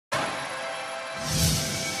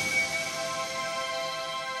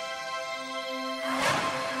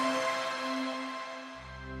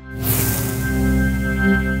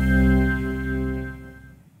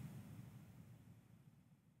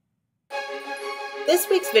This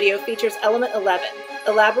week's video features element 11,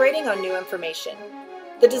 elaborating on new information.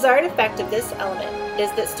 The desired effect of this element is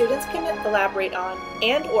that students can elaborate on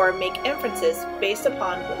and/or make inferences based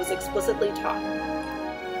upon what was explicitly taught.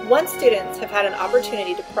 Once students have had an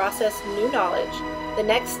opportunity to process new knowledge, the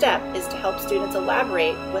next step is to help students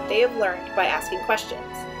elaborate what they have learned by asking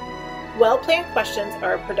questions. Well-planned questions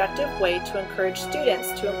are a productive way to encourage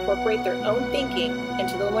students to incorporate their own thinking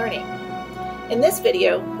into the learning. In this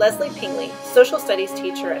video, Leslie Pingley, social studies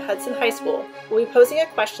teacher at Hudson High School, will be posing a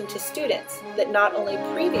question to students that not only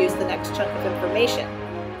previews the next chunk of information,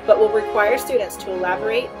 but will require students to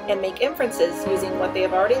elaborate and make inferences using what they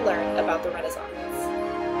have already learned about the Renaissance.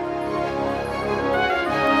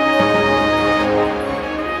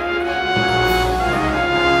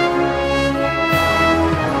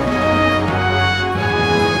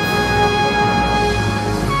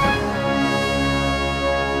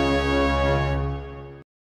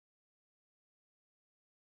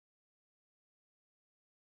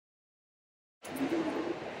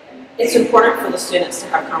 It's important for the students to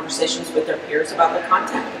have conversations with their peers about the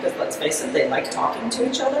content because, let's face it, they like talking to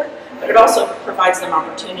each other, but it also provides them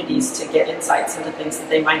opportunities to get insights into things that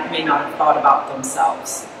they may not have thought about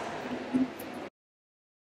themselves.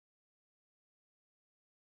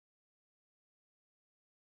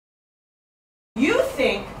 You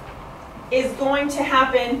think is going to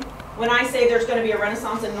happen when I say there's going to be a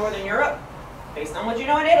Renaissance in Northern Europe? Based on what you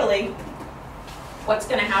know in Italy, what's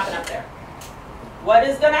going to happen up there? What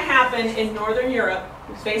is going to happen in Northern Europe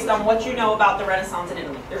based on what you know about the Renaissance in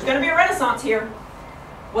Italy? There's going to be a Renaissance here.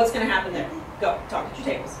 What's going to happen there? Go, talk at your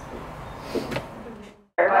tables.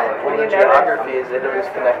 Well, the geography is Italy is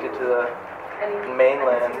connected to the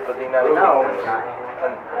mainland, but the United Kingdom is in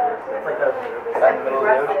the middle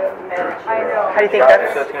of the ocean. How do you think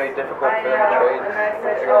that? So it's going to be difficult for them to trade.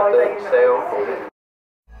 They're going to have to sail.